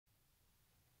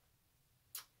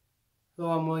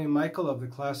Hello, I'm William Michael of the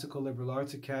Classical Liberal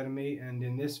Arts Academy, and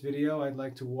in this video I'd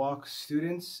like to walk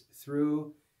students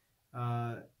through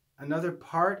another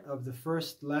part of the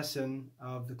first lesson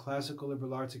of the Classical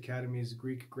Liberal Arts Academy's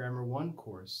Greek Grammar 1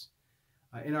 course.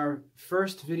 In our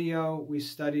first video we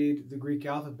studied the Greek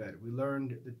alphabet. We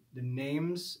learned the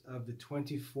names of the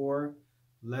 24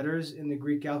 letters in the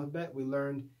Greek alphabet. We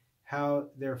learned how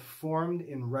they're formed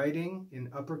in writing in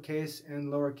uppercase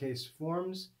and lowercase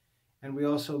forms. And we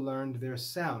also learned their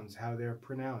sounds, how they're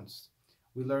pronounced.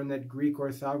 We learned that Greek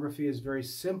orthography is very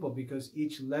simple because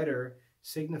each letter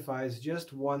signifies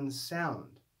just one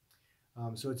sound.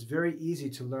 So it's very easy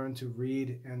to learn to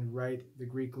read and write the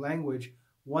Greek language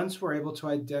once we're able to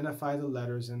identify the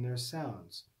letters and their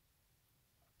sounds.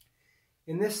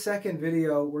 In this second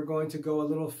video, we're going to go a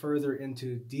little further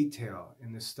into detail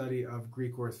in the study of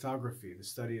Greek orthography, the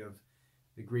study of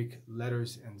the Greek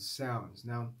letters and sounds.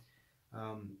 Now,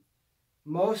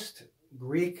 most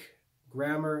Greek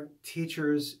grammar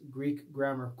teachers, Greek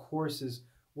grammar courses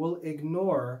will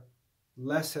ignore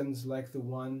lessons like the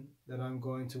one that I'm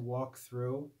going to walk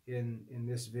through in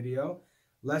this video.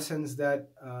 Lessons that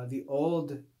the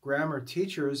old grammar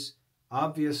teachers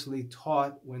obviously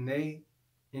taught when they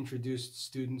introduced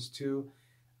students to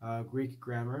Greek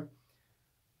grammar.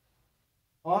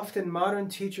 Often modern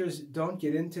teachers don't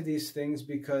get into these things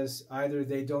because either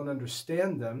they don't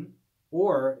understand them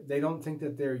or they don't think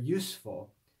that they're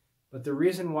useful. But the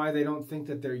reason why they don't think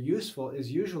that they're useful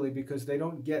is usually because they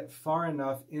don't get far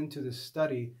enough into the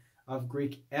study of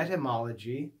Greek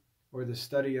etymology, or the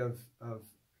study of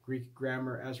Greek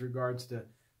grammar as regards to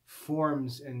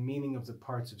forms and meaning of the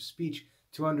parts of speech,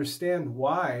 to understand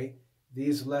why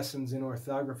these lessons in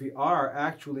orthography are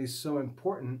actually so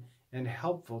important and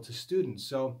helpful to students.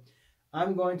 So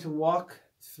I'm going to walk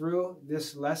through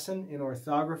this lesson in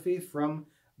orthography from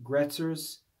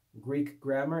Gretzer's Greek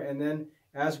grammar, and then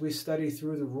as we study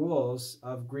through the rules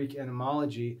of Greek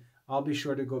etymology, I'll be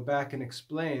sure to go back and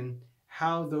explain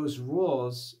how those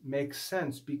rules make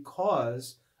sense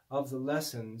because of the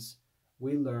lessons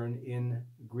we learn in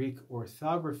Greek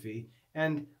orthography,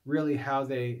 and really how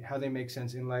they make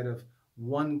sense in light of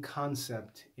one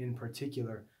concept in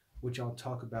particular, which I'll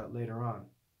talk about later on.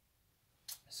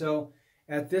 So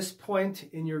at this point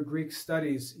in your Greek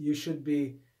studies, you should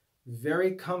be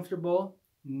very comfortable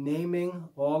naming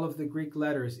all of the Greek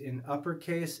letters in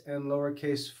uppercase and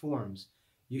lowercase forms.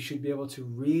 You should be able to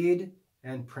read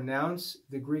and pronounce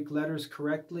the Greek letters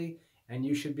correctly, and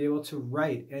you should be able to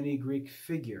write any Greek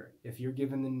figure. If you're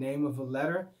given the name of a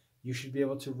letter, you should be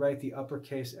able to write the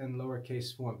uppercase and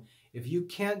lowercase form. If you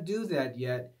can't do that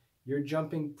yet, you're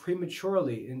jumping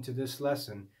prematurely into this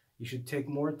lesson. You should take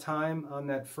more time on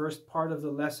that first part of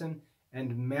the lesson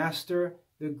and master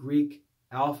the Greek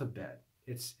alphabet.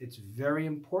 It's very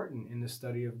important in the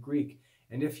study of Greek.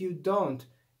 And if you don't,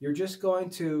 you're just going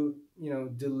to,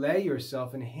 delay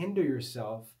yourself and hinder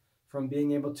yourself from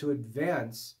being able to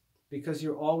advance, because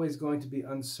you're always going to be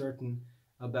uncertain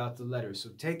about the letters.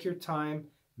 So take your time,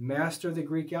 master the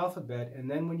Greek alphabet,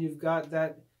 and then when you've got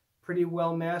that pretty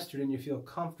well mastered and you feel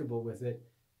comfortable with it,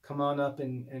 come on up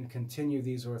and continue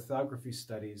these orthography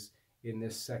studies in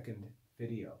this second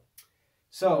video.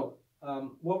 So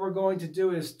what we're going to do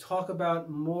is talk about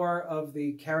more of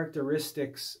the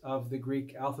characteristics of the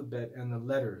Greek alphabet and the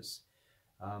letters.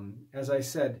 As I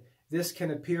said, this can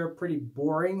appear pretty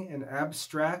boring and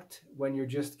abstract when you're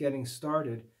just getting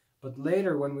started, but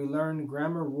later when we learn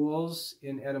grammar rules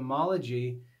in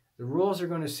etymology, the rules are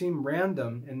going to seem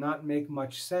random and not make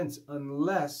much sense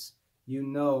unless you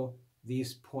know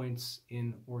these points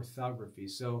in orthography.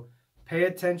 So pay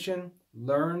attention,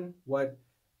 learn what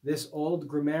this old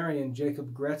grammarian,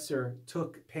 Jacob Gretzer,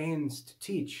 took pains to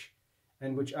teach,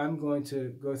 and which I'm going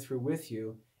to go through with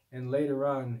you, and later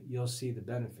on you'll see the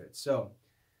benefits. So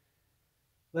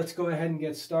let's go ahead and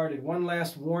get started. One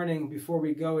last warning before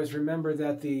we go is remember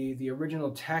that the original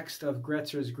text of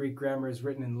Gretzer's Greek grammar is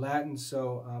written in Latin,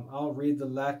 so I'll read the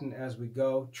Latin as we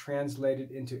go, translate it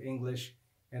into English,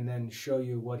 and then show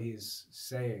you what he's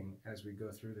saying as we go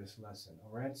through this lesson.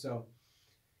 All right, so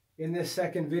in this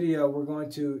second video, we're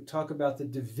going to talk about the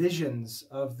divisions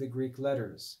of the Greek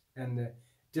letters and the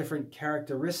different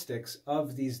characteristics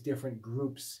of these different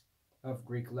groups of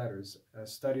Greek letters, a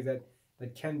study that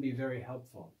can be very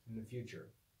helpful in the future.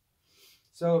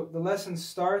 So the lesson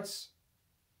starts,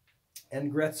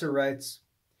 and Gretzer writes,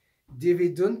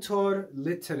 Dividuntur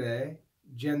litterae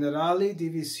generali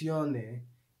divisione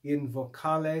in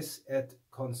vocales et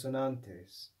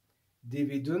consonantes.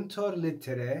 Dividuntur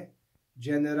litterae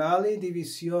generali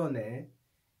divisione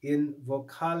in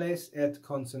vocales et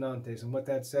consonantes. And what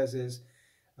that says is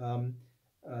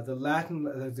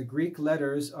the Greek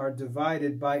letters are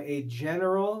divided by a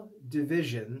general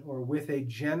division, or with a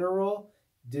general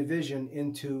division,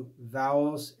 into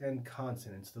vowels and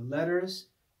consonants. The letters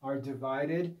are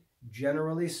divided,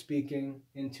 generally speaking,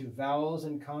 into vowels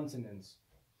and consonants.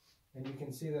 And you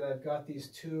can see that I've got these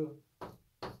two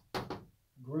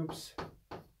groups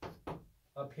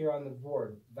up here on the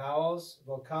board. Vowels,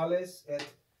 vocales, et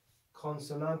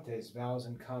consonantes, vowels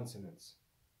and consonants.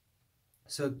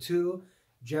 So two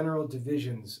general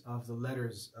divisions of the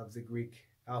letters of the Greek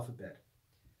alphabet.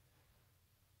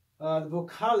 The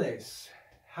vocales,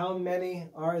 how many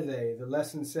are they? The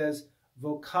lesson says,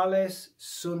 vocales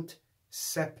sunt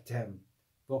septem.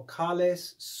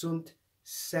 Vocales sunt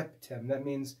septem. That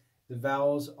means the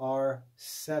vowels are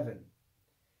 7.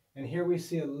 And here we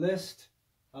see a list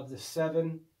of the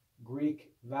 7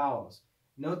 Greek vowels.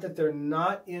 Note that they're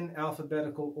not in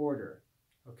alphabetical order.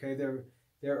 Okay, they're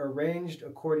arranged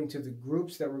according to the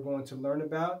groups that we're going to learn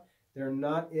about. They're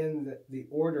not in the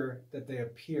order that they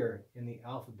appear in the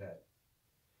alphabet.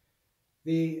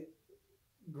 The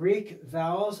Greek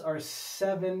vowels are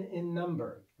 7 in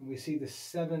number. And we see the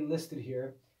 7 listed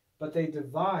here, but they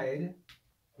divide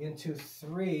into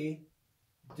 3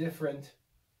 different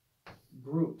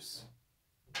groups.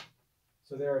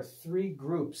 So there are 3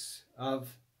 groups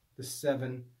of the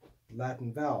 7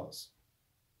 Latin vowels.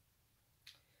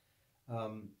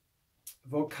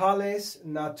 Vocales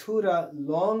natura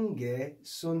longe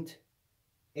sunt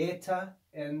eta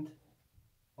and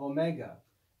omega.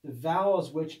 The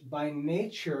vowels which by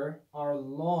nature are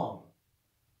long.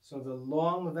 So the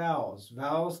long vowels,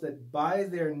 vowels that by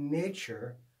their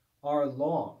nature are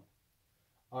long,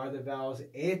 are the vowels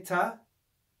eta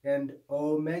and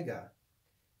omega.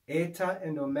 Eta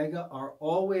and omega are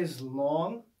always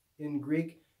long in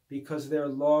Greek because they're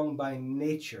long by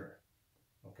nature.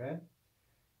 Okay?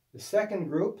 The second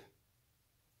group,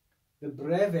 the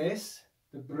breves,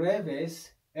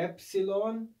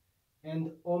 epsilon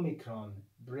and omicron.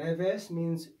 Breves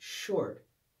means short.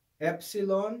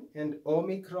 Epsilon and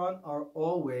omicron are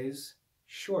always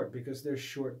short because they're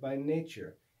short by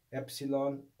nature.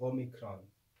 Epsilon, omicron.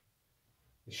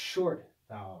 The short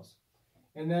vowels.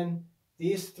 And then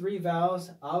these 3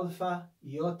 vowels, alpha,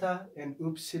 iota, and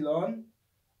upsilon,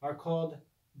 are called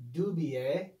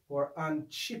dubiae or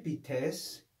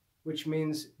ancipites, which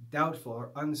means doubtful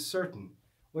or uncertain.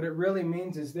 What it really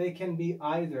means is they can be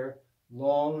either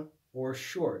long or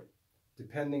short,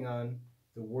 depending on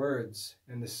the words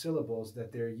and the syllables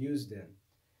that they're used in.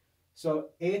 So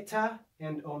eta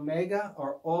and omega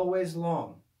are always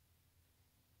long.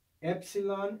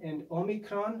 Epsilon and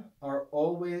omicron are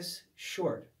always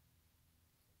short.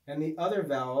 And the other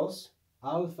vowels,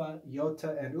 alpha,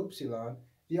 iota, and upsilon,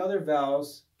 the other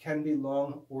vowels can be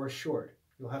long or short.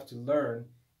 You'll have to learn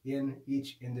in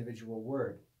each individual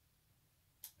word.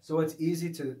 So what's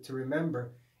easy to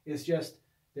remember is just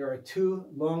there are 2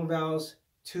 long vowels,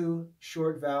 2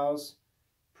 short vowels.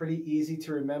 Pretty easy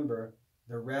to remember.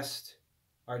 The rest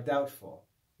are doubtful.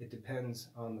 It depends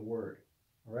on the word.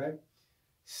 All right?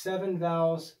 7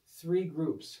 vowels, 3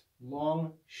 groups,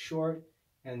 long, short,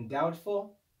 and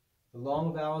doubtful. The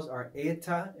long vowels are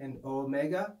eta and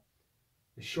omega.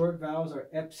 The short vowels are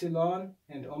epsilon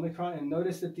and omicron. And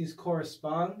notice that these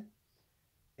correspond.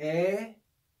 E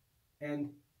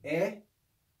and e,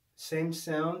 same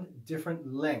sound,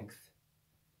 different length.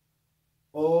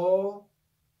 O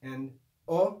and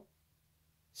o,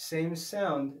 same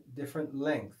sound, different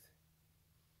length.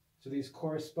 So these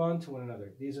correspond to one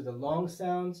another. These are the long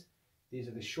sounds. These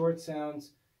are the short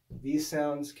sounds. These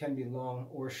sounds can be long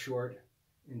or short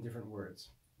in different words.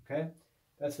 Okay?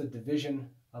 That's the division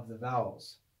of the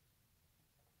vowels.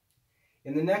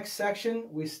 In the next section,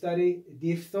 we study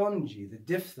diphthongi, the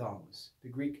diphthongs, the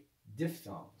Greek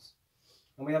diphthongs.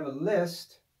 And we have a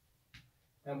list,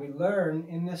 and we learn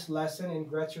in this lesson in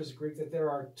Gretcher's Greek that there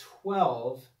are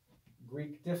 12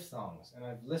 Greek diphthongs. And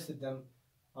I've listed them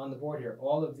on the board here.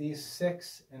 All of these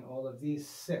 6 and all of these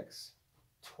 6.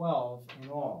 12 in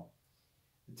all.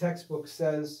 The textbook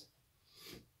says,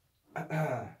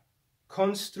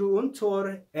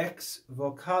 construuntur ex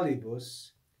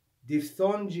vocalibus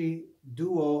diphthongi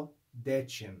duo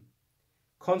decim.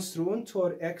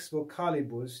 Construuntur ex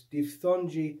vocalibus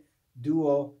diphthongi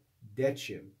duo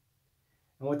decim.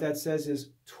 And what that says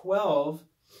is 12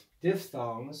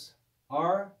 diphthongs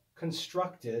are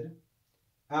constructed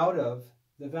out of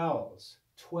the vowels.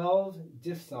 12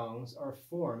 diphthongs are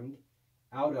formed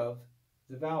out of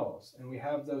the vowels. And we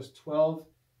have those 12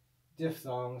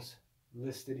 diphthongs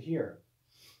listed here.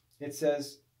 It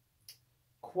says,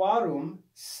 quarum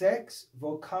sex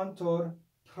vocantur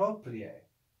propriae.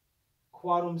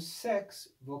 quorum 6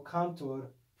 vocantur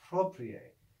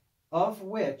propriae, of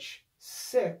which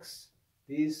 6,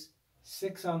 these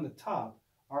 6 on the top,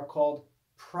 are called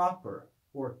proper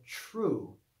or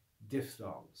true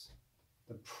diphthongs.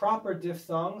 The proper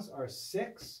diphthongs are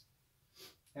 6,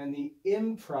 and the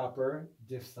improper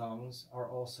diphthongs are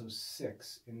also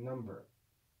 6 in number.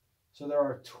 So there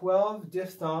are 12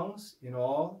 diphthongs in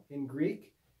all in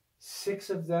Greek. 6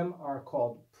 of them are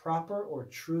called proper or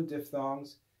true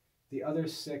diphthongs. The other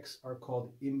 6 are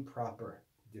called improper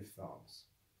diphthongs.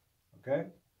 Okay?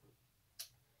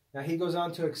 Now he goes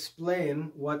on to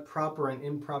explain what proper and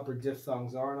improper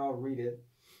diphthongs are, and I'll read it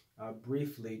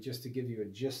briefly just to give you a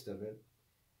gist of it.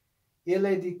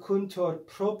 Ille dicuntur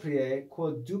propriae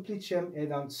quod duplicem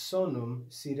edant sonum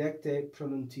si recte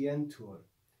pronuntientur.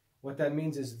 What that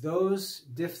means is those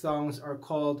diphthongs are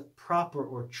called proper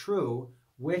or true,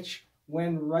 which,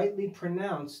 when rightly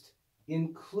pronounced,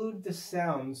 include the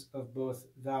sounds of both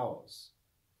vowels.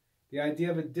 The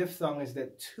idea of a diphthong is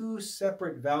that 2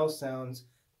 separate vowel sounds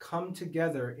come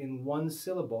together in one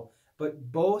syllable,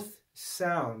 but both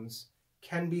sounds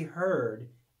can be heard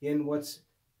in what's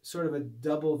sort of a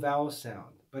double vowel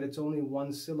sound, but it's only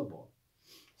one syllable.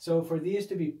 So for these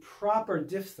to be proper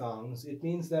diphthongs, it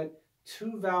means that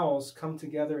 2 vowels come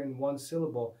together in one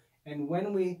syllable, and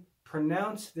when we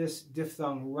pronounce this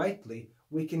diphthong rightly,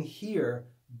 we can hear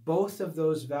both of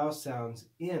those vowel sounds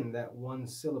in that one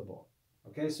syllable.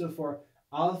 Okay, so for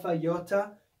alpha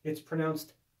iota, it's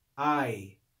pronounced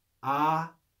I,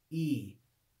 A-E,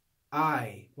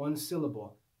 I, one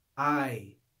syllable,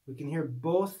 I. We can hear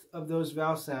both of those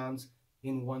vowel sounds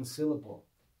in one syllable.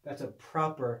 That's a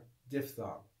proper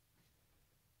diphthong.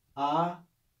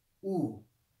 A-U,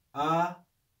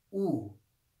 A-U,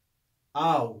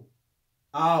 ow,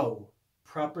 ow,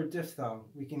 proper diphthong.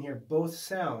 We can hear both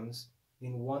sounds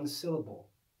in one syllable.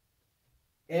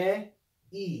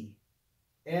 E-I,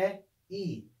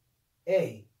 E-I,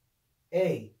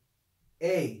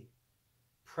 A,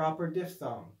 proper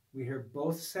diphthong. We hear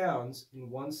both sounds in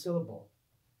one syllable.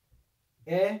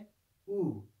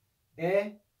 E-U,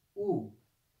 E-U,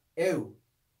 ew,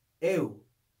 ew,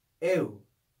 ew,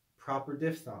 proper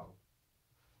diphthong.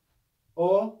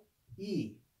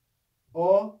 O-I,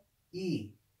 O-I,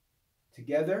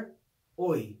 together,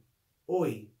 oi,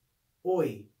 oi,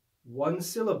 oi, one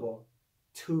syllable,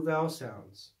 2 vowel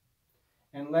sounds.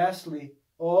 And lastly,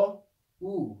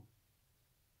 o-u,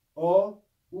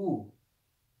 o-u,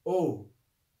 o,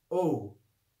 o,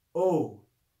 o.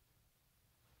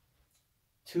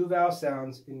 2 vowel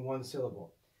sounds in one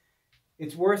syllable.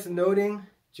 It's worth noting,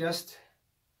 just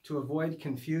to avoid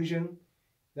confusion,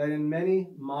 that in many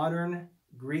modern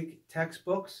Greek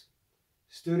textbooks,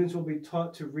 students will be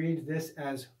taught to read this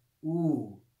as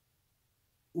oo,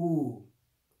 oo.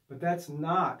 But that's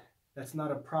not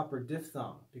a proper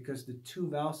diphthong because the 2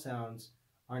 vowel sounds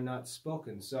are not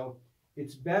spoken. So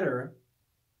it's better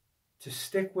to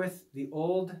stick with the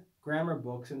old grammar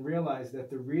books and realize that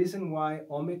the reason why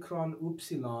omicron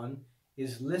upsilon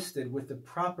is listed with the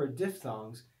proper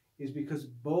diphthongs is because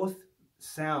both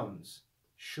sounds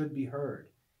should be heard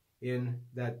in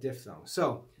that diphthong.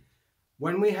 So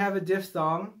when we have a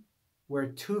diphthong where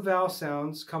 2 vowel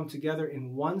sounds come together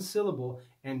in one syllable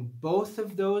and both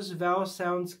of those vowel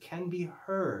sounds can be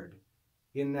heard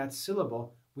in that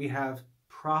syllable, we have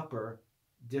proper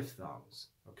diphthongs.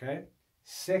 Okay?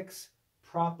 6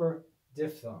 proper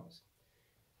diphthongs.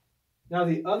 Now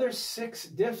the other 6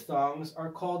 diphthongs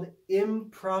are called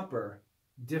improper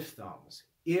diphthongs.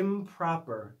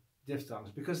 Improper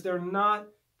diphthongs, because they're not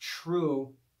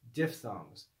true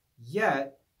diphthongs.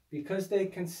 Yet, because they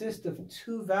consist of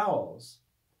 2 vowels,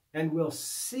 and we'll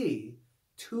see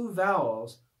 2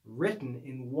 vowels written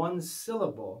in one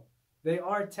syllable, they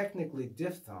are technically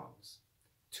diphthongs.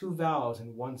 2 vowels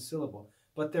in one syllable.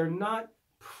 But they're not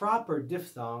proper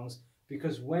diphthongs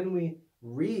because when we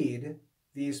read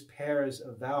these pairs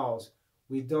of vowels,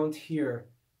 we don't hear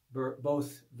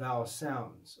both vowel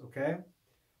sounds, okay?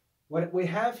 What we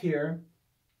have here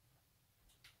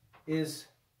is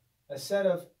a set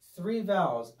of 3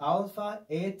 vowels, alpha,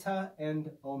 eta,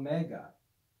 and omega.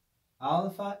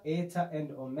 Alpha, eta,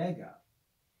 and omega.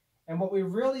 And what we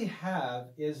really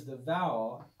have is the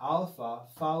vowel alpha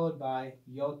followed by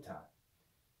iota,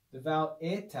 the vowel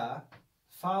eta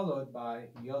followed by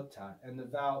iota, and the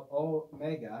vowel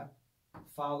omega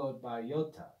followed by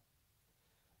iota.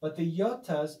 But the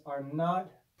iotas are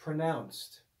not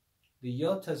pronounced. The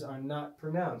iotas are not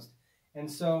pronounced. And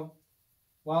so,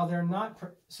 while they're not,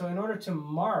 so in order to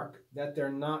mark that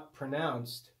they're not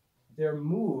pronounced, they're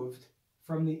moved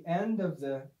from the end of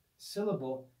the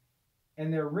syllable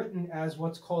and they're written as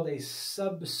what's called a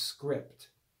subscript.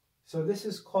 So this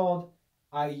is called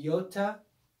iota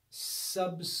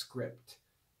subscript.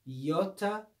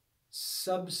 Iota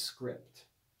subscript.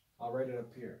 I'll write it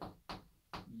up here.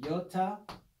 Iota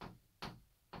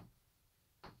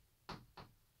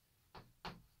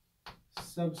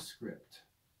subscript.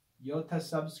 Iota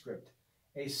subscript.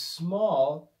 A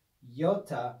small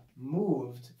iota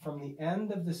moved from the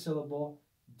end of the syllable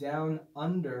down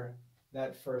under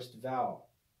that first vowel.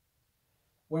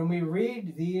 When we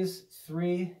read these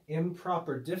three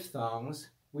improper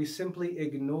diphthongs, we simply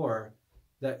ignore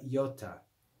the iota.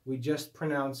 We just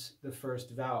pronounce the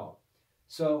first vowel.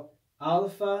 So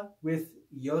alpha with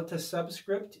iota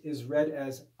subscript is read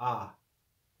as a.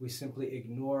 We simply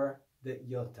ignore the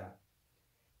iota.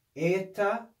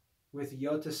 Eta with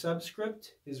iota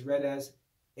subscript is read as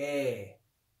e.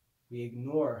 We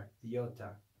ignore the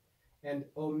iota. And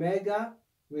omega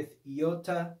with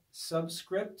iota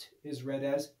subscript is read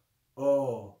as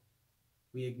o.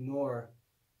 We ignore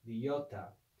the iota.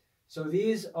 So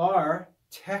these are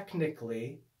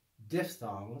technically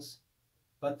diphthongs,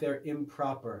 but they're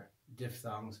improper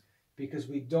diphthongs because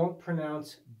we don't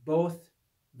pronounce both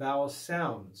vowel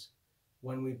sounds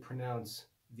when we pronounce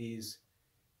these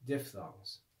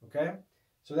diphthongs. Okay?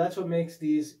 So that's what makes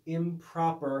these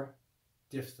improper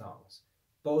diphthongs.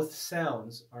 Both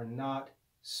sounds are not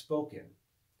spoken.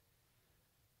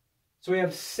 So we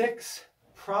have 6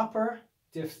 proper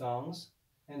diphthongs,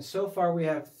 and so far we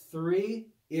have 3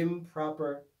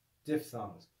 improper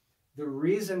diphthongs. The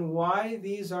reason why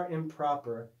these are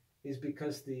improper is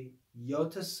because the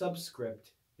iota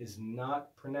subscript is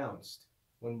not pronounced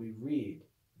when we read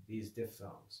these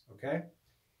diphthongs. Okay?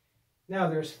 Now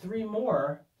there's 3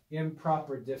 more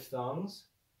improper diphthongs: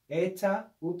 eta,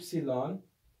 upsilon,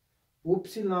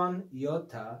 upsilon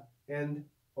iota, and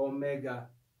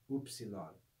omega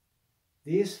upsilon.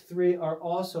 These 3 are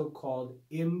also called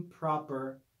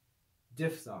improper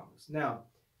diphthongs. Now,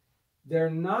 they're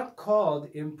not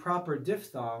called improper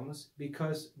diphthongs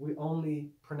because we only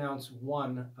pronounce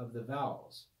one of the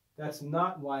vowels. That's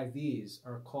not why these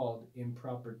are called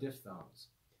improper diphthongs.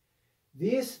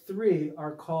 These 3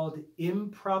 are called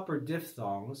improper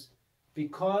diphthongs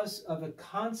because of a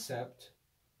concept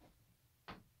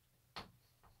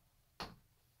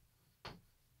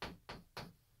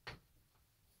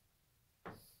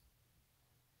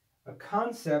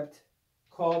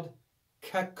called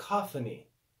cacophony.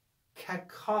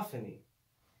 Cacophony.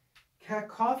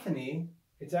 Cacophony,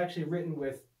 it's actually written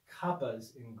with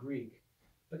kappas in Greek,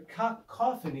 but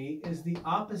cacophony is the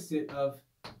opposite of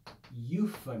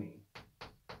euphony.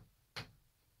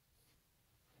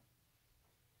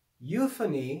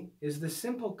 Euphony is the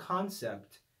simple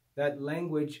concept that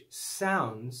language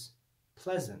sounds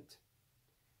pleasant.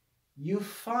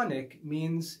 Euphonic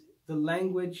means the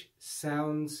language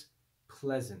sounds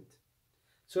pleasant.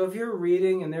 So if you're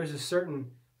reading and there's a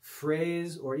certain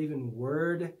phrase or even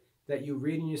word that you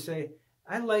read and you say,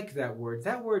 I like that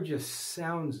word just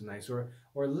sounds nice, or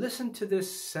listen to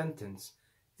this sentence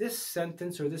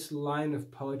or this line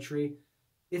of poetry,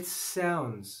 it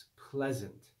sounds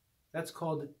pleasant. That's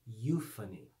called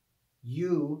euphony.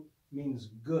 Eu means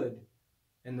good,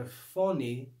 and the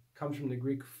phony comes from the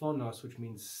Greek phonos, which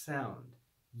means sound.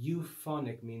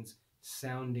 Euphonic means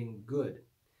sounding good.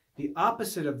 The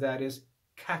opposite of that is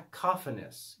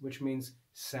cacophonous, which means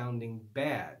sounding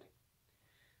bad.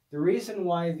 The reason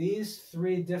why these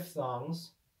 3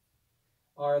 diphthongs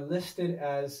are listed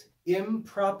as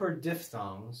improper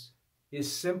diphthongs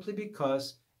is simply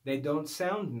because they don't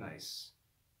sound nice.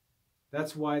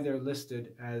 That's why they're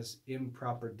listed as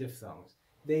improper diphthongs.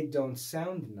 They don't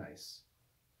sound nice.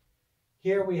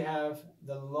 Here we have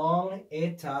the long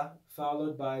eta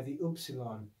followed by the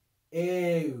upsilon.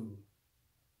 Eu.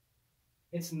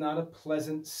 It's not a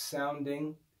pleasant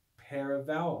sounding pair of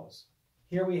vowels.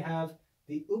 Here we have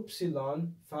the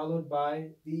upsilon followed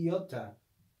by the iota.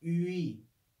 Ui.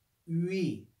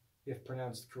 Ui. If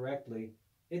pronounced correctly,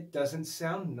 it doesn't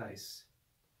sound nice.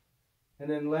 And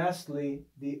then lastly,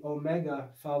 the omega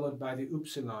followed by the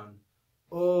upsilon.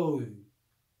 Oi.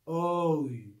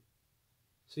 Oi.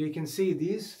 So you can see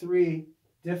these 3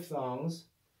 diphthongs,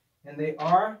 and they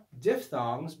are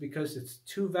diphthongs because it's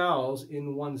 2 vowels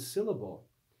in 1 syllable.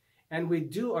 And we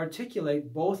do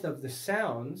articulate both of the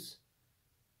sounds,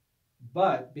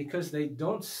 but because they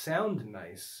don't sound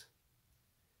nice,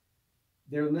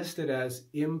 they're listed as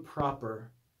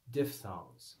improper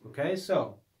diphthongs. Okay,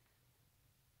 so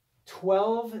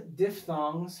 12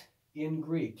 diphthongs in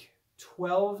Greek,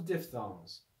 12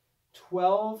 diphthongs,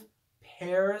 12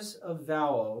 pairs of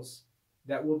vowels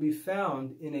that will be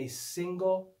found in a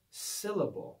single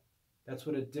syllable. That's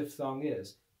what a diphthong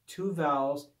is. 2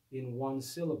 vowels in 1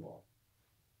 syllable.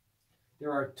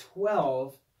 there are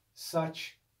 12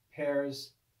 such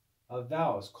pairs of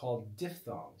vowels called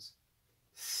diphthongs.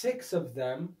 6 of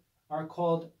them are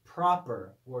called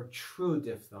proper or true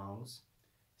diphthongs.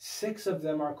 6 of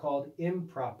them are called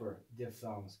improper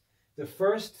diphthongs. The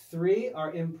first 3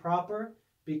 are improper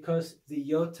because the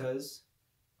iotas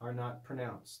are not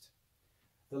pronounced.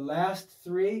 The last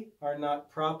 3 are not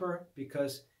proper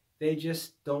because they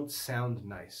just don't sound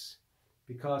nice,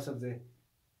 because of the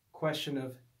question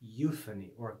of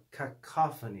euphony or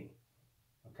cacophony.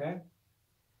 Okay?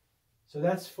 So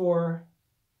that's what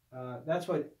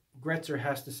Gretzer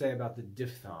has to say about the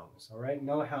diphthongs. All right?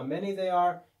 Know how many they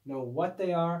are, know what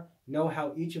they are, know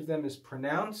how each of them is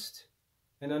pronounced,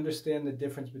 and understand the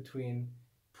difference between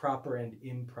proper and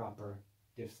improper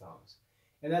diphthongs.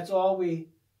 And that's all we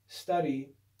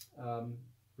study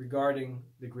regarding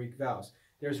the Greek vowels.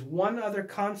 There's one other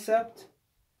concept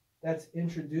that's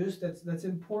introduced that's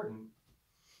important.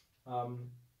 Let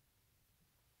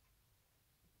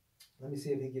me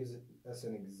see if he gives us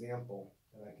an example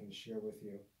that I can share with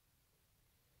you.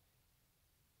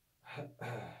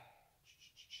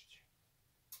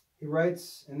 He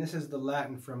writes, and this is the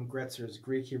Latin from Gretzer's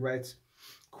Greek, he writes,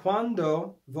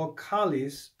 Quando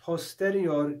vocalis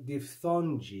posterior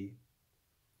diphthongi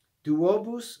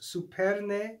duobus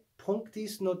superne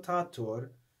punctis notator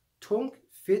tunc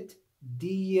fit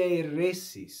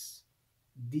dieresis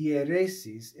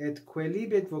et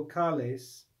quaelibet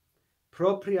vocales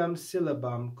propriam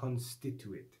syllabam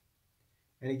constituit.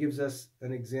 And he gives us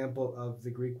an example of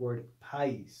the Greek word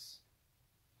pais.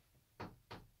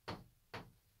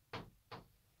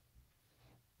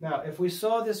 Now, if we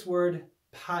saw this word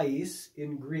pais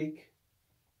in Greek,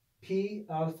 P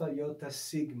alpha iota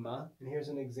sigma, and here's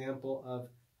an example of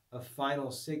a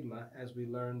final sigma as we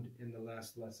learned in the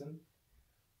last lesson.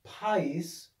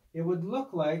 Pais, it would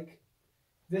look like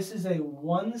this is a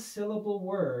one-syllable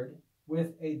word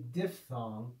with a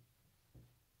diphthong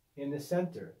in the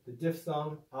center, the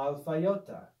diphthong alpha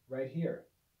iota right here.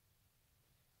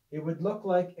 It would look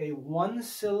like a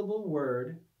one-syllable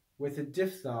word with a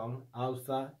diphthong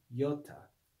alpha iota,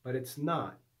 but it's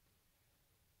not.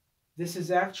 This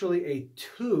is actually a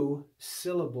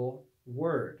two-syllable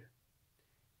word.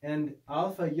 And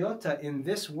alpha iota in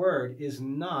this word is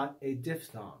not a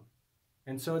diphthong.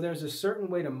 And so there's a certain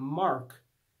way to mark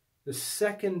the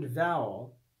second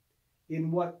vowel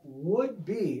in what would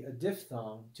be a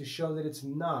diphthong to show that it's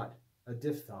not a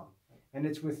diphthong. And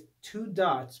it's with 2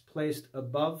 dots placed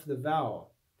above the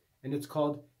vowel. And it's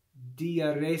called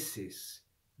diaresis.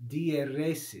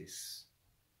 Diaresis.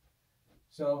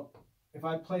 So if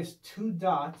I place 2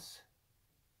 dots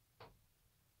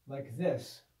like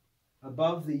this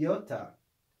above the iota,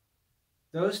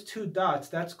 those 2 dots,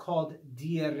 that's called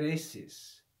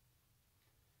diaresis.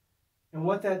 And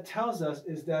what that tells us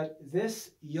is that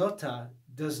this iota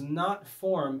does not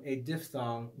form a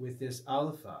diphthong with this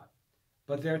alpha,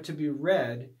 but they're to be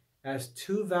read as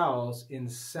 2 vowels in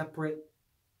separate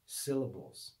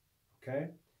syllables.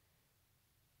 Okay?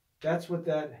 That's what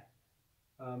that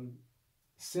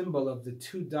symbol of the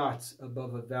 2 dots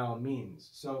above a vowel means.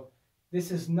 So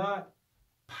this is not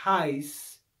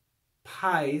pais.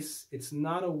 Pais, it's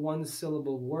not a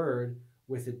one-syllable word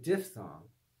with a diphthong.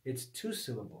 It's 2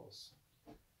 syllables.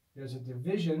 There's a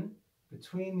division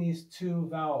between these 2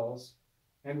 vowels,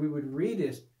 and we would read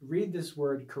this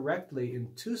word correctly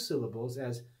in 2 syllables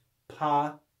as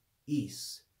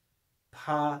pa-is.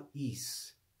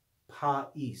 Pa-is.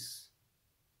 Pa-is.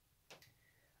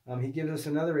 He gives us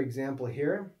another example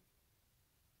here.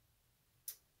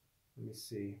 Let me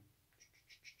see.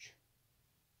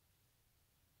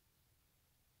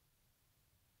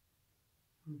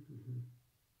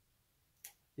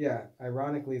 Yeah,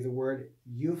 ironically, the word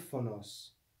euphonos,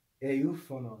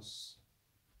 euphonos.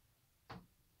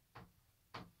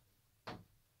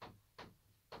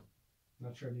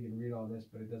 Not sure if you can read all this,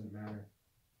 but it doesn't matter.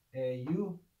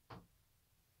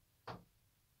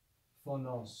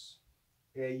 Euphonos,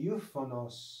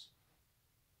 euphonos,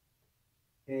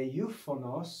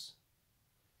 euphonos.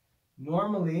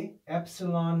 Normally,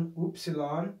 epsilon,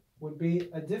 upsilon would be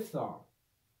a diphthong.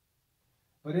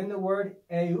 But in the word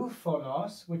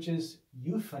euphonos, which is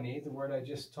euphony, the word I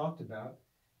just talked about,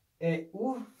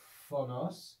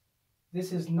 euphonos,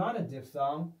 this is not a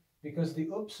diphthong because the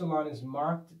upsilon is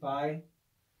marked by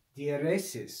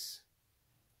diaresis.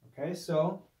 Okay,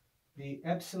 so the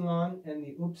epsilon and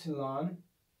the upsilon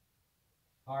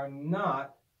are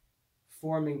not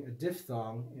forming a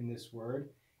diphthong in this word,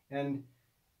 and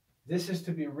this is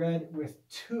to be read with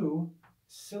 2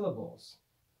 syllables,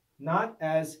 not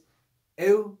as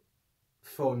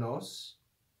euphonos,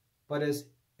 but as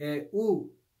euphonos.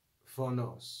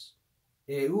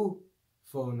 Eu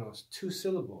phonos, 2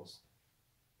 syllables.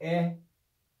 Eu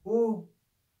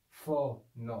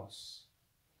phonos.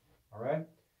 All right?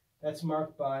 That's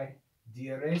marked by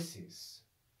diaresis,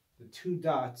 the 2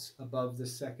 dots above the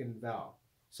second vowel.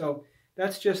 So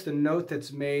that's just a note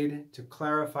that's made to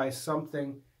clarify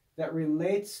something that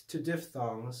relates to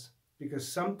diphthongs, because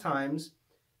sometimes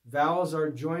vowels are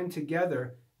joined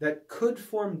together that could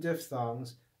form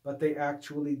diphthongs, but they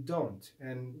actually don't.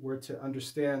 And we're to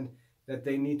understand that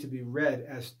they need to be read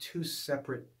as 2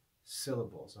 separate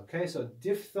syllables. Okay, so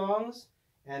diphthongs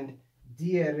and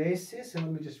diaresis, and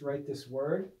let me just write this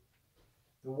word.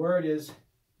 The word is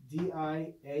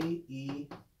D-I-A-E-R-E-S-I-S,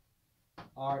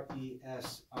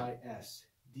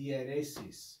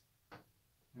 diaresis.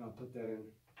 And I'll put that in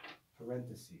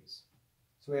parentheses.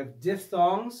 So we have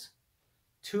diphthongs,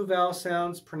 2 vowel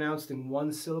sounds pronounced in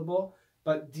 1 syllable,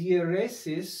 but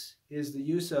diaresis is the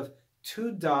use of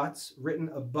 2 dots written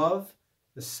above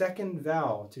the second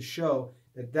vowel to show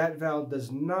that that vowel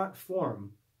does not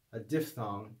form a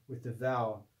diphthong with the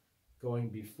vowel going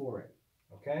before it.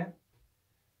 Okay?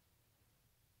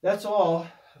 That's all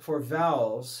for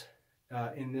vowels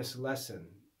in this lesson,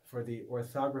 for the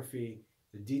orthography,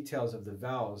 the details of the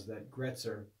vowels that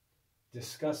Gretzer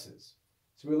discusses.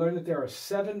 So we learned that there are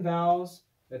 7 vowels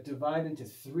that divide into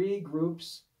 3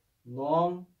 groups: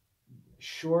 long,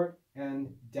 short,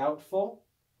 and doubtful.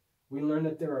 We learned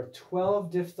that there are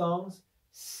 12 diphthongs.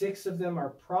 6 of them are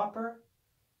proper,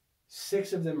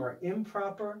 6 of them are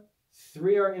improper,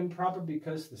 3 are improper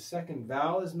because the second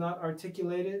vowel is not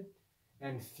articulated,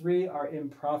 and 3 are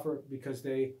improper because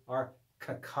they are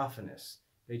cacophonous.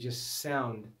 They just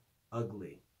sound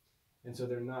ugly, and so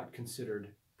they're not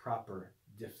considered proper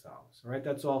diphthongs. All right,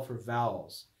 that's all for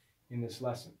vowels in this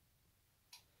lesson.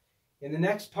 In the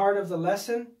next part of the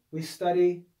lesson, we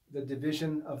study the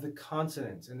division of the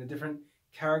consonants and the different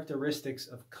characteristics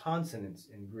of consonants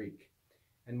in Greek.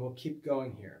 And we'll keep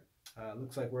going here.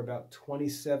 Looks like we're about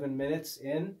 27 minutes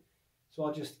in, so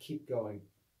I'll just keep going.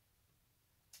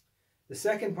 The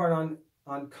second part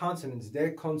on consonants,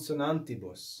 de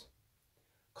consonantibus.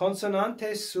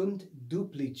 Consonantes sunt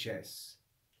duplices,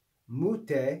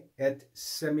 mute et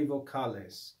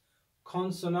semivocales.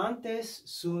 Consonantes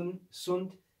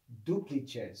sunt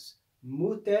duplices,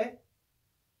 mute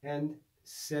and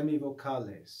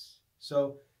semivocales.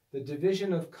 So the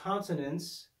division of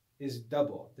consonants is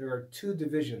double. There are 2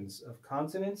 divisions of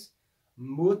consonants: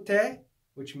 mute,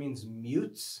 which means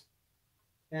mutes,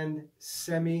 and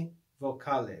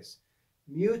semivocales.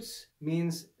 Mutes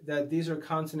means that these are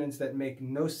consonants that make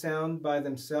no sound by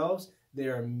themselves. They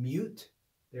are mute.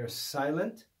 They are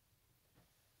silent.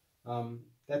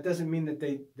 That doesn't mean that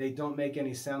they don't make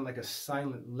any sound like a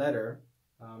silent letter.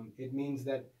 It means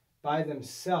that by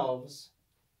themselves,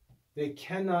 they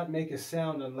cannot make a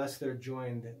sound unless they're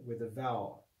joined with a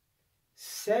vowel.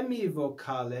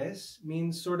 Semivocales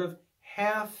means sort of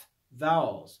half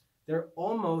vowels. They're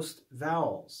almost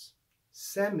vowels.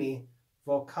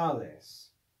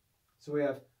 Semivocales. So we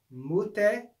have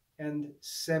mute and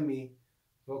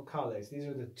semivocales. These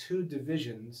are the 2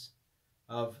 divisions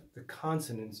of the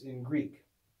consonants in Greek.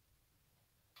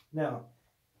 Now,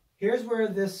 here's where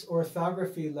this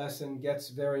orthography lesson gets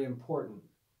very important.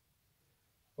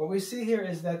 What we see here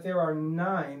is that there are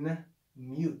 9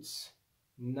 mutes.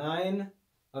 9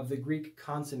 of the Greek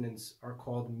consonants are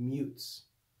called mutes.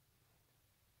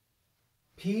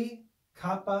 Pi,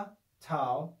 kappa,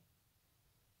 tau,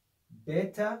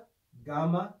 beta,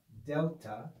 gamma,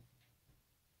 delta,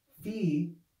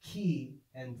 phi, chi,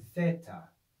 and theta.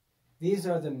 These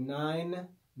are the 9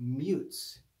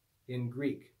 mutes in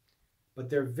Greek. But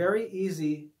they're very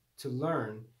easy to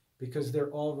learn because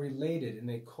they're all related and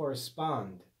they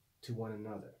correspond to one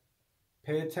another.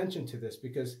 Pay attention to this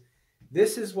because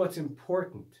this is what's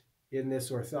important in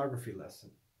this orthography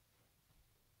lesson.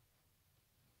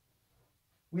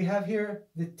 We have here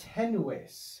the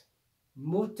tenues,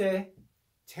 mute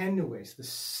tenues, the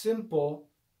simple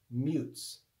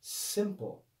mutes,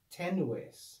 simple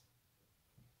tenues.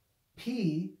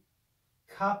 Pi,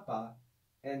 kappa,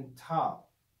 and tau.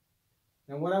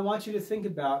 And what I want you to think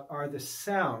about are the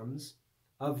sounds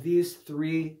of these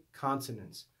 3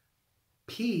 consonants.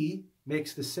 P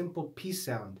makes the simple P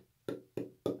sound,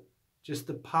 just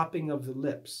the popping of the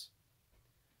lips.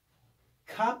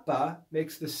 Kappa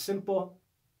makes the simple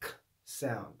K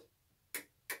sound,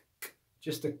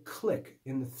 just a click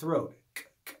in the throat.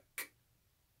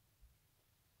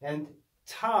 And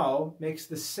tau makes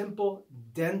the simple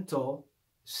dental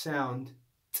sound.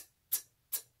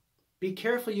 Be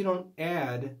careful you don't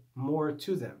add more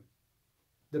to them.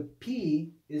 The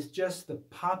P is just the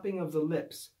popping of the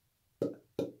lips.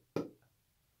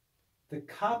 The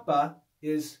kappa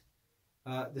is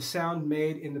the sound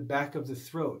made in the back of the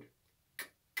throat,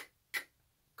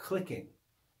 clicking.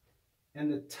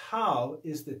 And the tau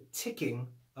is the ticking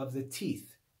of the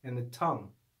teeth and the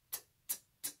tongue.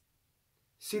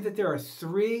 See that there are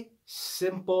three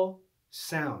simple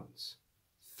sounds.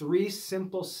 Three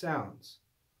simple sounds.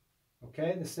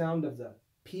 Okay, the sound of the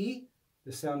P,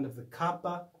 the sound of the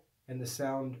kappa, and the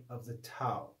sound of the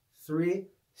tau. Three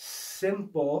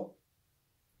simple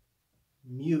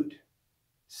mute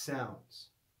sounds.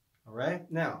 All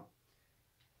right, now,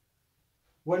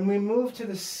 when we move to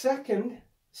the second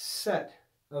set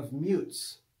of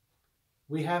mutes,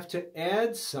 we have to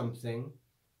add something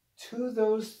to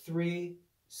those three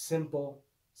simple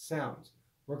sounds.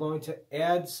 We're going to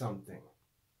add something.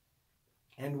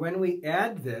 And when we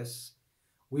add this,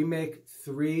 we make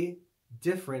three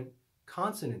different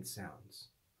consonant sounds,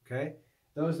 okay?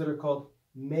 Those that are called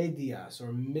medias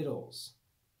or middles.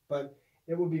 But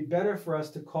it would be better for us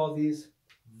to call these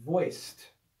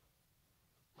voiced.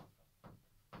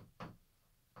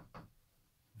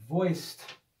 Voiced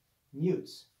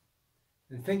mutes.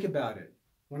 And think about it.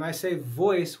 When I say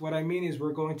voice, what I mean is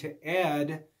we're going to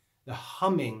add the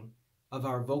humming of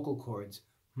our vocal cords.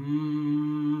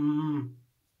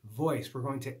 Voice. We're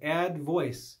going to add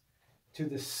voice to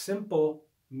the simple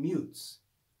mutes.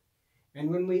 And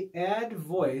when we add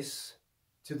voice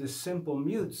to the simple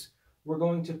mutes, we're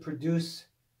going to produce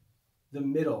the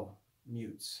middle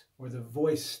mutes or the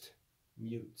voiced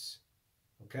mutes.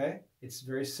 Okay? It's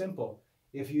very simple.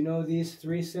 If you know these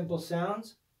three simple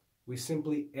sounds, we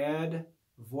simply add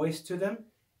voice to them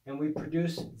and we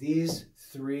produce these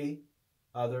three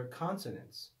other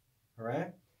consonants. All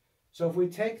right? So if we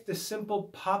take the simple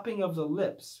popping of the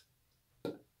lips,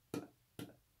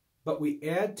 but we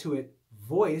add to it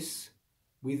voice,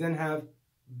 we then have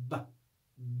b,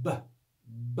 b,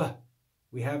 b.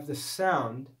 We have the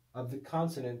sound of the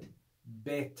consonant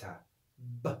beta,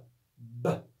 b,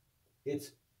 b.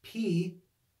 It's P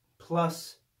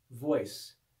plus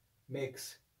voice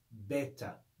makes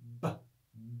beta, b,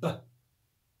 b.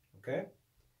 Okay?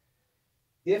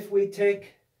 If we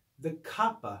take the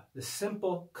kappa, the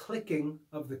simple clicking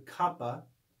of the kappa,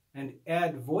 and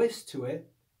add voice to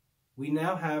it, we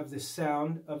now have the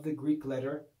sound of the Greek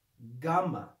letter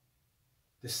gamma.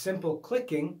 The simple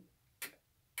clicking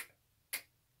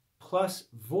plus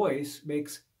voice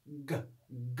makes g,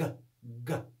 g,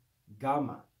 g,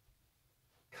 gamma.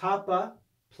 Kappa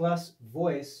plus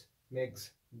voice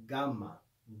makes gamma,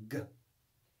 g.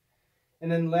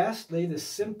 And then lastly, the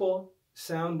simple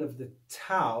sound of the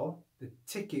tau, the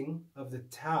ticking of the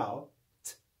tau,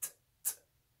 t, t, t,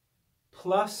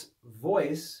 plus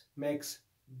voice makes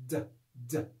d,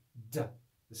 d, d,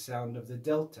 the sound of the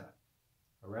delta.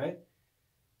 All right?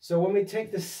 So when we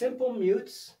take the simple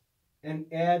mutes and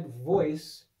add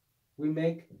voice, we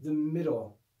make the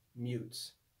middle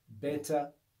mutes, beta,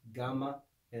 gamma,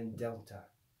 and delta.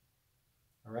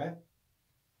 All right?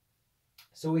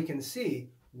 So we can see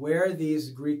where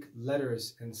these Greek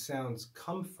letters and sounds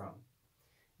come from.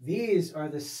 These are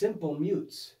the simple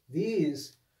mutes.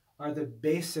 These are the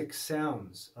basic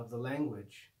sounds of the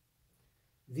language.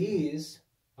 These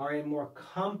are a more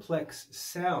complex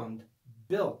sound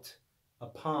built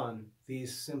upon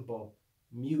these simple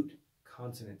mute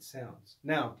consonant sounds.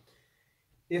 Now,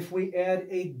 if we add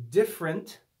a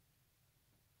different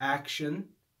action,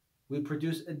 we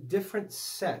produce a different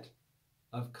set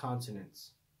of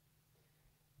consonants.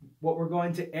 What we're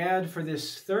going to add for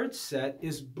this third set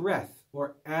is breath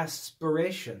or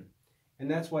aspiration. And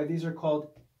that's why these are called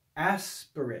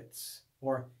aspirates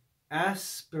or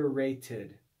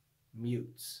aspirated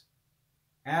mutes.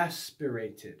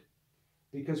 Aspirated.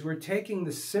 Because we're taking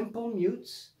the simple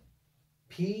mutes,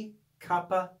 P,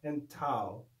 kappa, and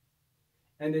tau,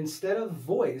 and instead of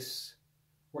voice,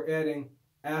 we're adding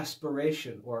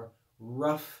aspiration or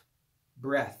rough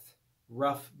breath,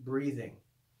 rough breathing.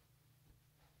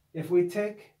 If we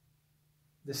take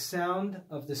the sound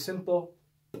of the simple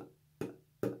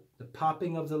the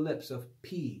popping of the lips of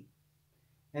P,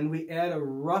 and we add a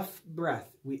rough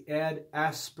breath, we add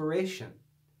aspiration,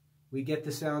 we get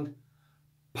the sound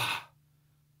pa,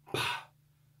 pa,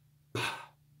 pa,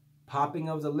 popping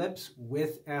of the lips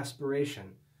with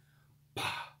aspiration.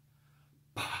 Pa,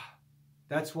 pa.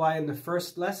 That's why in the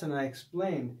first lesson I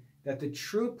explained that the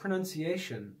true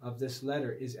pronunciation of this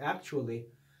letter is actually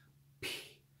P,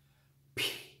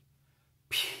 P,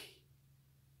 P.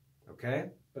 Okay?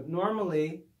 But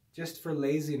normally, just for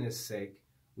laziness' sake,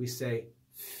 we say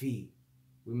Fi.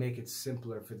 We make it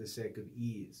simpler for the sake of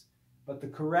ease. But the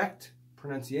correct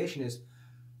pronunciation is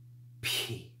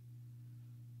P,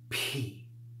 P.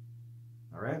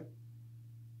 All right?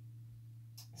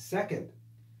 Second,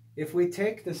 if we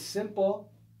take the simple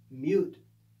mute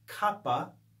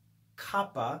kappa,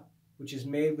 kappa, which is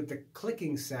made with the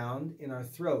clicking sound in our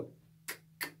throat,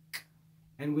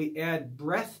 and we add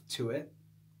breath to it,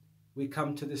 we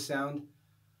come to the sound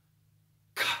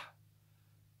ka,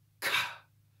 ka,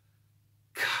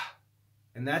 ka.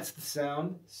 And that's the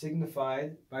sound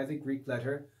signified by the Greek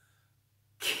letter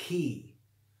ki,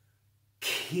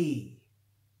 ki.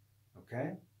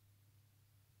 Okay?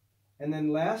 And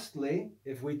then lastly,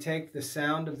 if we take the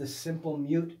sound of the simple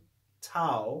mute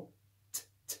tau, t,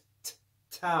 t, t,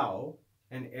 tau,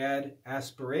 and add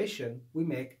aspiration, we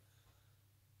make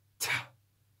ta,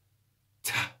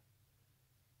 ta,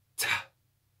 ta.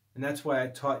 And that's why I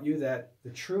taught you that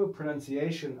the true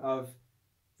pronunciation of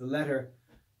the letter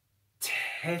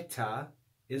theta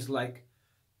is like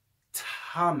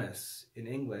Thomas in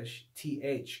English,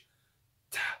 th,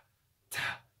 ta,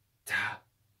 ta, ta.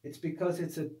 It's because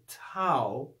it's a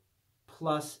tau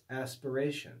plus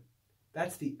aspiration.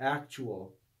 That's the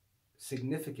actual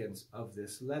significance of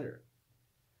this letter.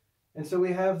 And so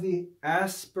we have the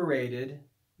aspirated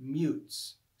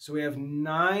mutes. So we have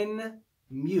 9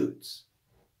 mutes,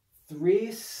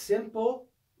 3 simple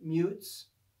mutes,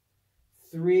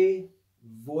 3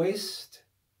 voiced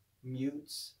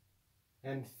mutes,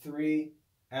 and 3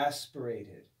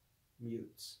 aspirated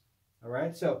mutes. All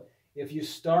right, so if you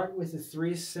start with the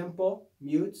 3 simple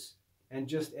mutes and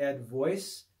just add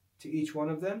voice to each one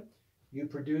of them, you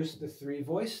produce the 3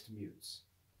 voiced mutes.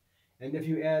 And if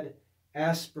you add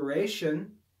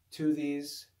aspiration to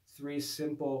these 3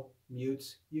 simple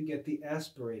mutes, you get the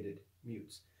aspirated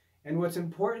mutes. And what's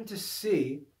important to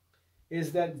see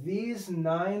is that these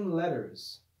 9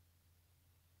 letters,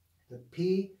 the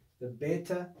P, the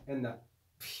beta, and the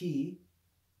P,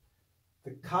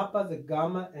 the kappa, the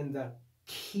gamma, and the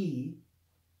ki,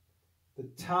 the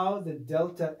tau, the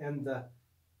delta, and the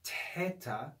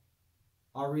theta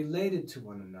are related to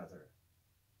one another.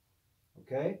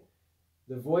 Okay?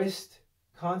 The voiced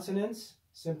consonants,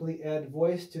 simply add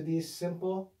voice to these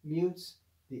simple mutes.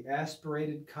 The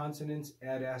aspirated consonants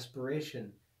add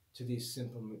aspiration to these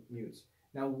simple mutes.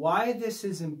 Now, why this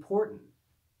is important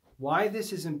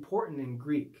in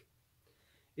Greek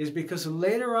is because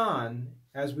later on,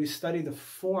 as we study the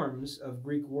forms of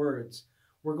Greek words,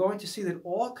 we're going to see that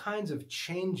all kinds of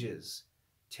changes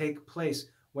take place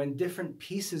when different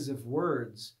pieces of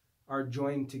words are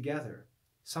joined together.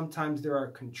 Sometimes there are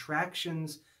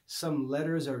contractions, some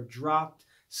letters are dropped,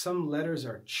 some letters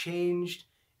are changed,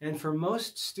 and for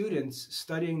most students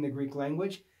studying the Greek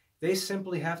language, they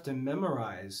simply have to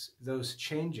memorize those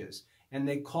changes, and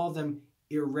they call them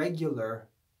irregular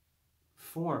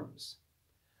forms.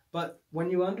 But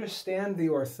when you understand the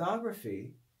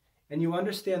orthography, and you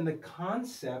understand the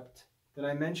concept that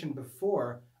I mentioned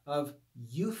before of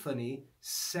euphony,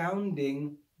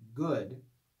 sounding good,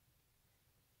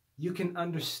 you can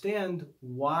understand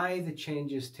why the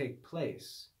changes take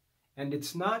place. And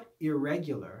it's not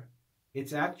irregular,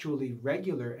 it's actually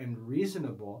regular and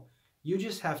reasonable. You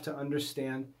just have to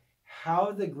understand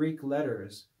how the Greek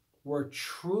letters were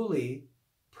truly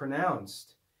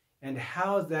pronounced and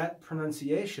how that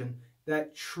pronunciation,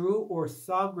 that true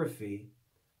orthography,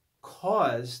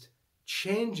 caused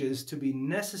changes to be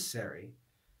necessary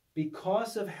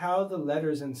because of how the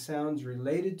letters and sounds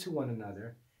related to one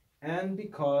another, and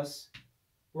because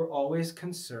we're always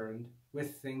concerned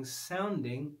with things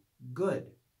sounding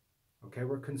good. Okay,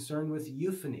 we're concerned with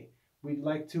euphony. We'd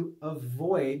like to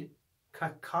avoid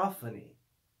cacophony.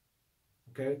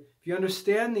 Okay, if you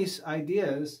understand these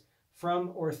ideas from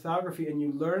orthography and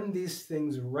you learn these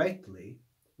things rightly,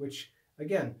 which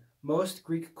again, most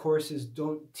Greek courses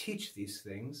don't teach these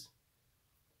things,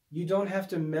 you don't have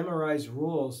to memorize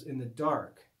rules in the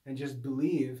dark and just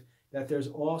believe that there's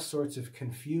all sorts of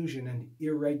confusion and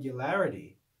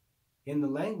irregularity in the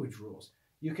language rules.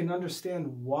 You can understand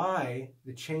why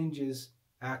the changes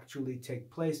actually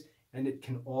take place, and it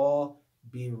can all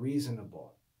be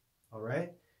reasonable. All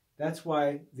right? That's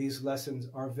why these lessons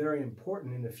are very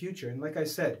important in the future. And like I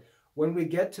said, when we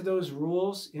get to those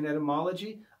rules in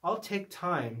etymology, I'll take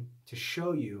time to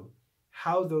show you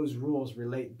how those rules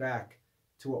relate back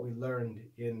to what we learned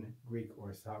in Greek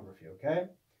orthography, okay?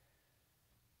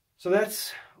 So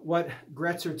that's what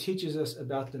Gretzer teaches us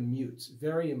about the mutes.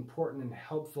 Very important and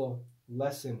helpful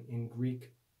lesson in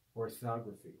Greek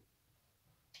orthography.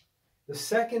 The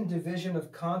second division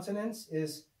of consonants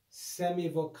is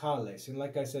semivocales. And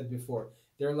like I said before,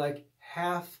 they're like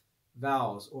half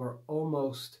vowels or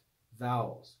almost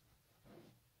vowels.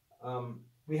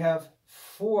 We have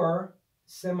 4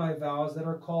 semivowels that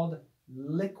are called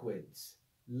liquids.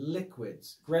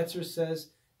 Liquids. Gretzer says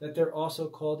that they're also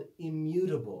called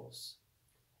immutables,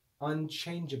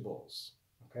 unchangeables.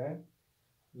 Okay?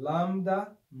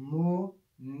 Lambda, mu,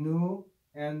 nu,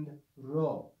 and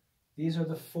ro. These are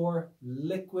the four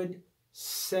liquid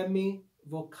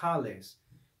semivocales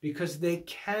because they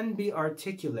can be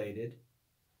articulated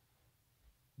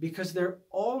because they're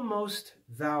almost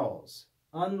vowels,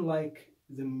 unlike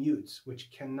the mutes,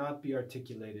 which cannot be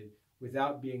articulated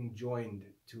without being joined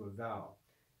to a vowel.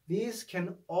 These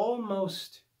can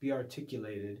almost be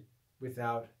articulated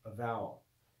without a vowel.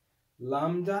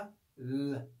 Lambda,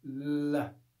 l,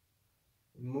 l.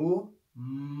 Mu,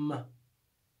 m.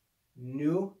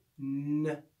 Nu,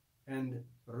 n. And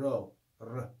ro,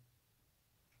 r.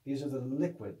 These are the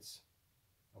liquids,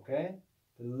 okay?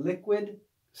 The liquid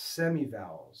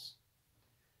semivowels.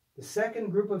 The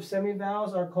second group of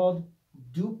semivowels are called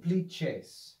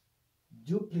duplices.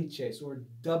 Duplices, or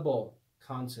double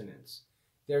consonants.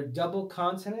 They're double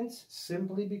consonants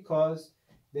simply because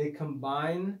they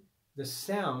combine the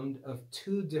sound of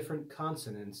two different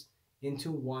consonants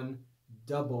into one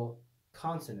double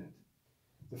consonant.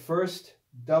 The first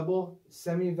double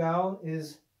semivowel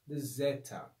is the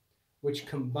zeta, which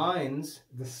combines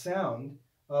the sound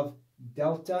of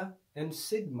delta and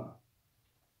sigma.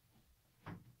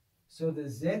 So the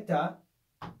zeta, I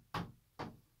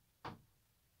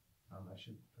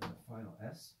should put the final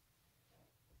S.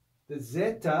 The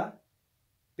zeta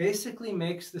basically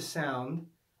makes the sound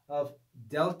of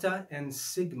delta and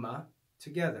sigma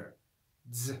together.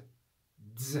 Z,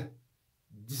 z,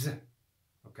 z.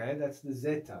 Okay, that's the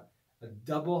zeta. A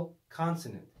double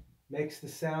consonant makes the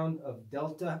sound of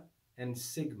delta and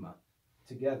sigma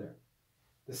together.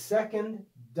 The second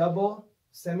double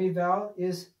semivowel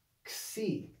is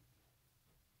xi.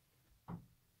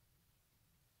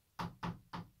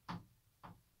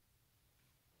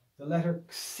 The letter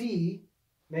xi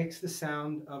makes the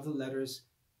sound of the letters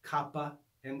kappa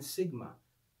and sigma.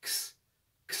 X,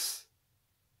 x.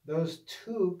 Those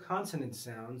two consonant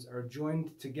sounds are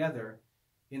joined together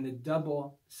in the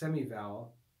double semivowel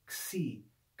xi,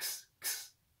 x,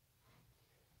 x.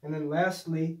 And then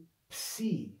lastly,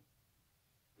 psi.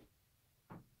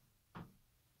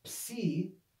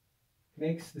 Psi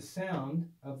makes the sound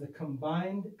of the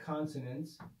combined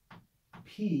consonants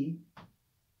p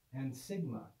and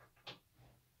sigma.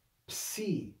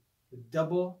 Psi, the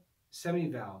double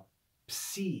semivowel,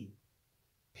 psi,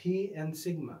 p and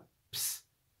sigma, ps,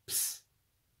 ps.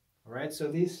 All right,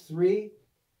 so these three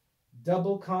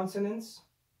double consonants,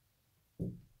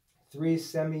 three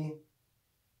semivocales.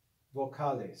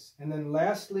 And then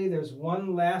lastly, there's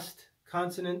one last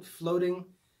consonant floating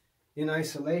in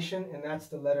isolation, and that's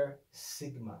the letter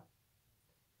sigma.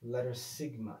 The letter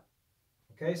sigma.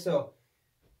 Okay, so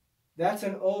that's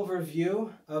an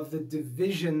overview of the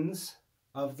divisions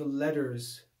of the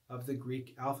letters of the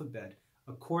Greek alphabet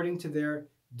according to their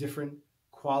different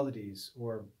qualities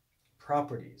or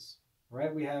properties.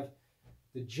 Right? We have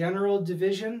the general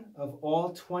division of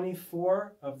all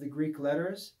 24 of the Greek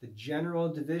letters, the general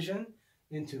division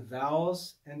into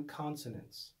vowels and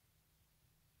consonants.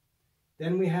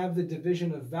 Then we have the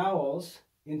division of vowels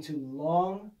into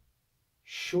long,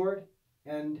 short,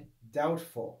 and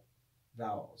doubtful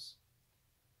vowels.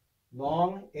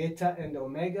 Long, eta and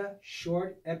omega,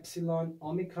 short, epsilon,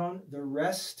 omicron. The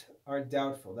rest are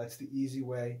doubtful. That's the easy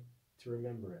way to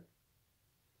remember it.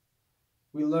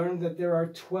 We learned that there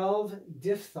are 12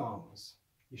 diphthongs.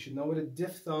 You should know what a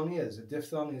diphthong is. A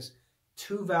diphthong is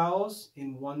two vowels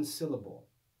in one syllable.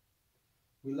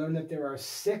 We learned that there are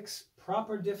 6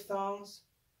 proper diphthongs,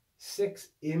 6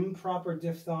 improper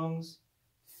diphthongs,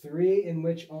 3 in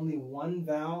which only one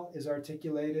vowel is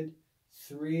articulated,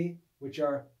 3 which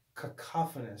are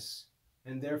cacophonous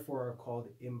and therefore are called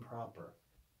improper.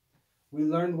 We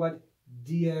learned what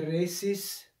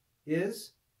diaresis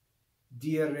is.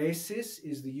 Diaresis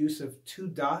is the use of 2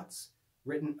 dots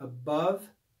written above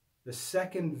the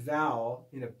second vowel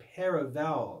in a pair of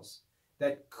vowels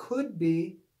that could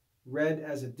be read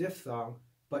as a diphthong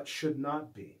but should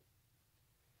not be.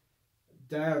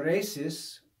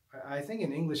 Diaresis, I think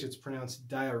in English it's pronounced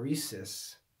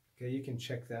diaresis. Okay, you can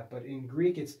check that, but in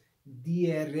Greek it's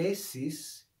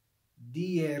diaresis.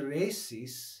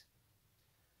 Diaresis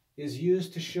is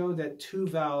used to show that 2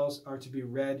 vowels are to be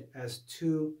read as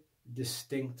 2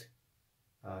 distinct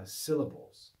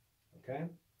syllables. Okay,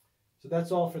 so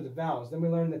that's all for the vowels. Then we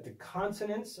learned that the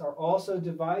consonants are also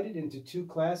divided into 2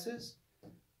 classes,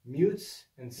 mutes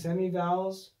and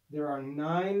semivowels. There are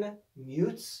 9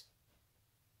 mutes,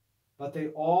 but they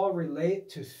all relate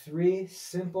to 3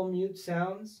 simple mute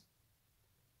sounds.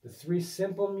 The 3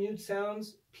 simple mute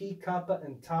sounds, p, kappa,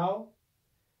 and tau.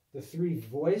 the 3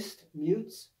 voiced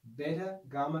mutes, beta,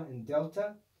 gamma, and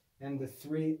delta, and the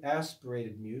 3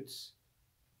 aspirated mutes,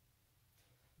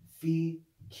 phi,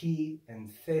 chi,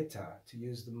 and theta, to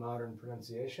use the modern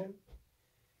pronunciation.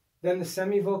 Then the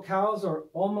semivocals, or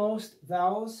almost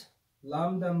vowels,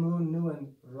 lambda, mu, nu,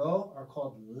 and ro, are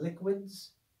called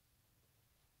liquids.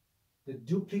 The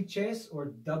duplices, or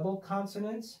double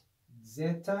consonants,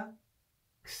 zeta,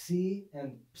 xi,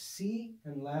 and psi,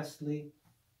 and lastly,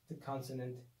 the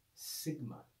consonant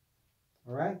sigma.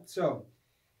 All right, so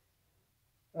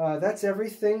that's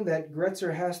everything that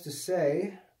Gretzer has to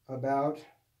say about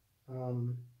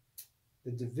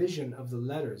the division of the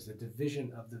letters, the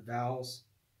division of the vowels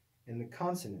and the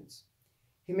consonants.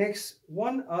 He makes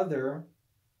one other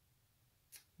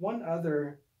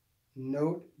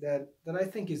note that I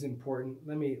think is important.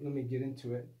 Let me get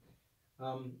into it.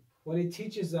 What he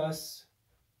teaches us,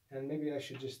 and maybe I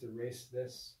should just erase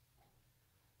this.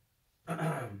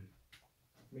 Let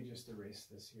me just erase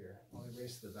this here. I'll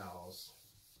erase the vowels.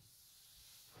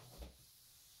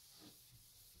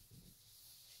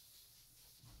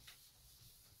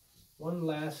 One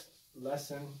last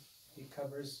lesson he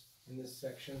covers in this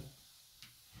section.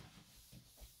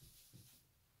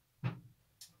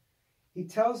 He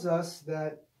tells us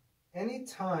that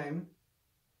anytime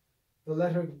the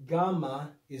letter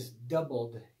gamma is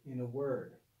doubled in a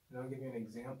word, and I'll give you an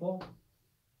example.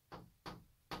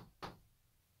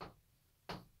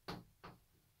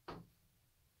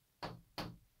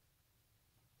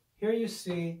 Here you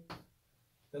see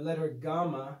the letter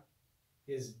gamma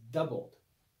is doubled.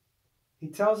 He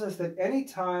tells us that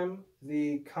anytime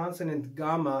the consonant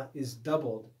gamma is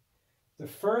doubled, the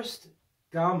first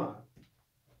gamma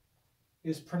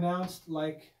is pronounced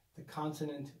like the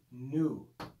consonant nu.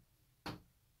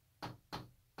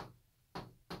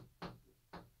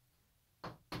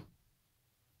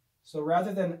 So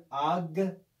rather than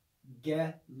ag,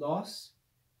 ge, los,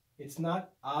 it's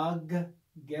not ag,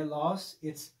 ge, los,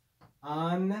 it's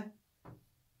an,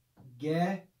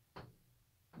 ge,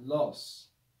 los.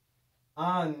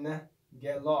 An,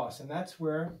 ge, los. And that's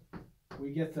where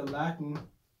we get the Latin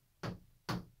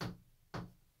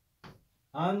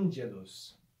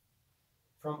angelus,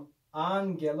 from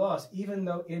angelos, even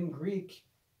though in Greek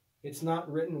it's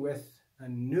not written with a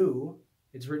nu,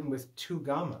 it's written with 2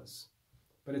 gammas,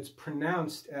 but it's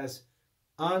pronounced as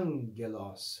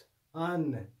angelos,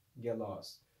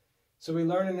 angelos. So we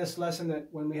learn in this lesson that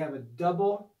when we have a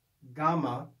double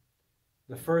gamma,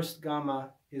 the first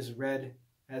gamma is read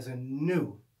as a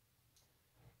nu.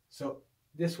 So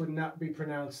this would not be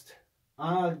pronounced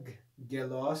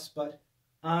aggelos, but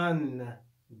angelos.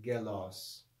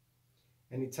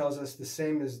 And he tells us the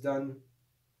same is done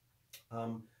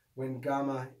when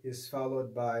gamma is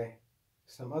followed by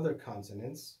some other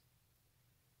consonants.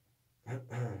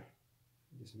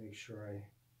 Just make sure I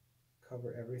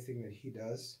cover everything that he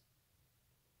does.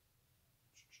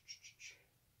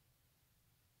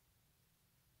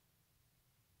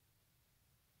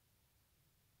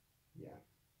 Yeah.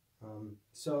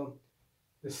 So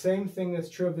the same thing that's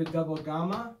true of the double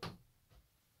gamma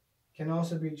can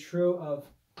also be true of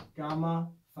gamma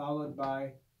followed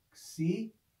by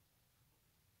xi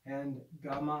and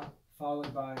gamma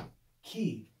followed by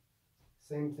chi.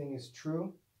 Same thing is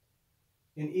true.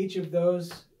 In each of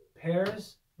those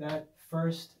pairs, that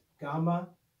first gamma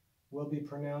will be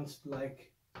pronounced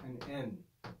like an N.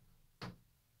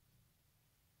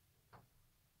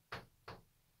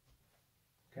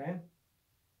 Okay?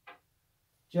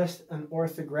 Just an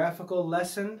orthographical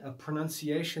lesson, a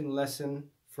pronunciation lesson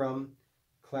from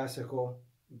classical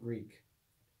Greek.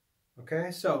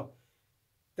 Okay, so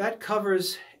that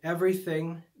covers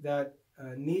everything that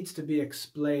needs to be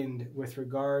explained with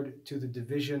regard to the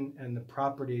division and the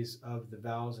properties of the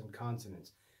vowels and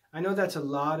consonants. I know that's a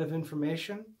lot of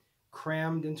information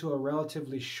crammed into a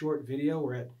relatively short video.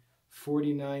 We're at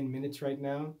 49 minutes right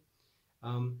now.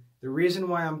 The reason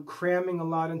why I'm cramming a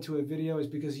lot into a video is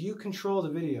because you control the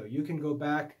video. You can go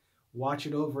back, watch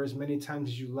it over as many times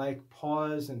as you like,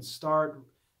 pause and start,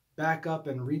 back up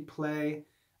and replay.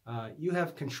 You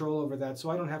have control over that,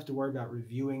 so I don't have to worry about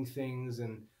reviewing things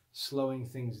and slowing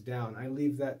things down. I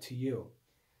leave that to you.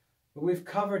 But we've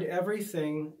covered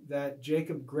everything that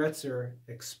Jacob Gretzer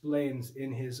explains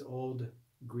in his old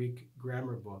Greek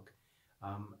grammar book.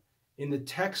 In the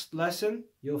text lesson,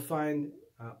 you'll find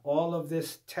all of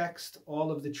this text,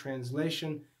 all of the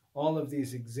translation, all of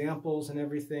these examples and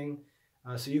everything,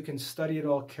 so you can study it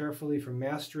all carefully for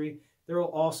mastery. There will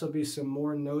also be some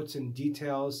more notes and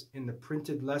details in the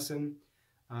printed lesson.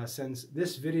 Since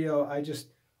this video, I just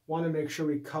want to make sure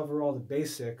we cover all the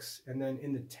basics, and then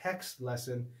in the text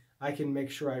lesson, I can make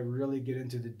sure I really get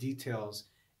into the details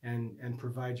and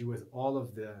provide you with all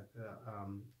of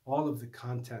the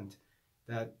content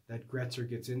that Gretzer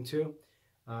gets into.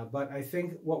 But I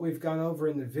think what we've gone over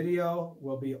in the video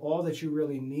will be all that you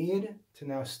really need to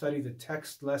now study the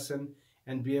text lesson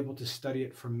and be able to study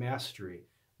it for mastery,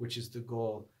 which is the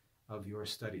goal of your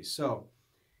studies. So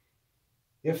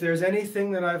if there's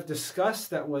anything that I've discussed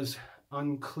that was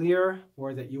unclear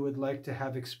or that you would like to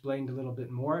have explained a little bit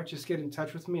more, just get in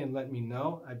touch with me and let me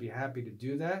know. I'd be happy to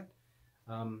do that.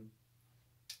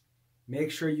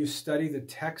 Make sure you study the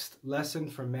text lesson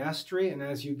for mastery, and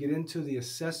as you get into the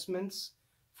assessments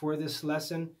for this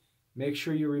lesson, make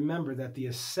sure you remember that the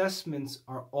assessments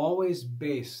are always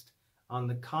based on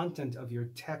the content of your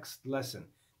text lesson.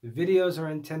 The videos are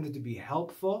intended to be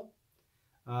helpful,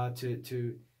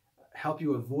 to help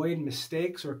you avoid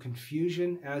mistakes or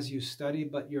confusion as you study,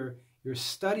 but your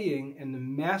studying and the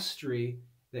mastery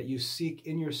that you seek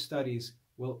in your studies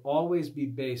will always be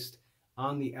based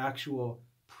on the actual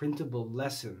printable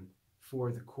lesson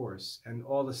for the course, and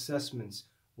all assessments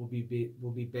will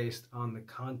be based on the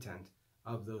content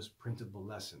of those printable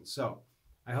lessons. So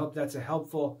I hope that's a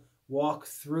helpful walk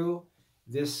through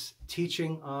this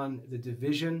teaching on the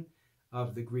division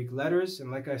of the Greek letters.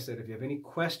 And like I said, if you have any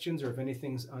questions or if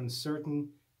anything's uncertain,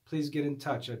 please get in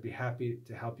touch. I'd be happy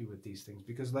to help you with these things,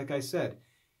 because like I said,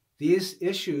 these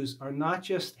issues are not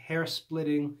just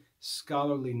hair-splitting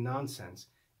scholarly nonsense.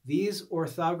 These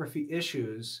orthography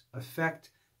issues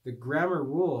affect the grammar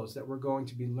rules that we're going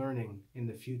to be learning in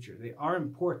the future. They are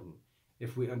important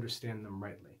if we understand them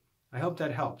rightly. I hope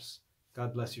that helps.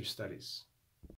 God bless your studies.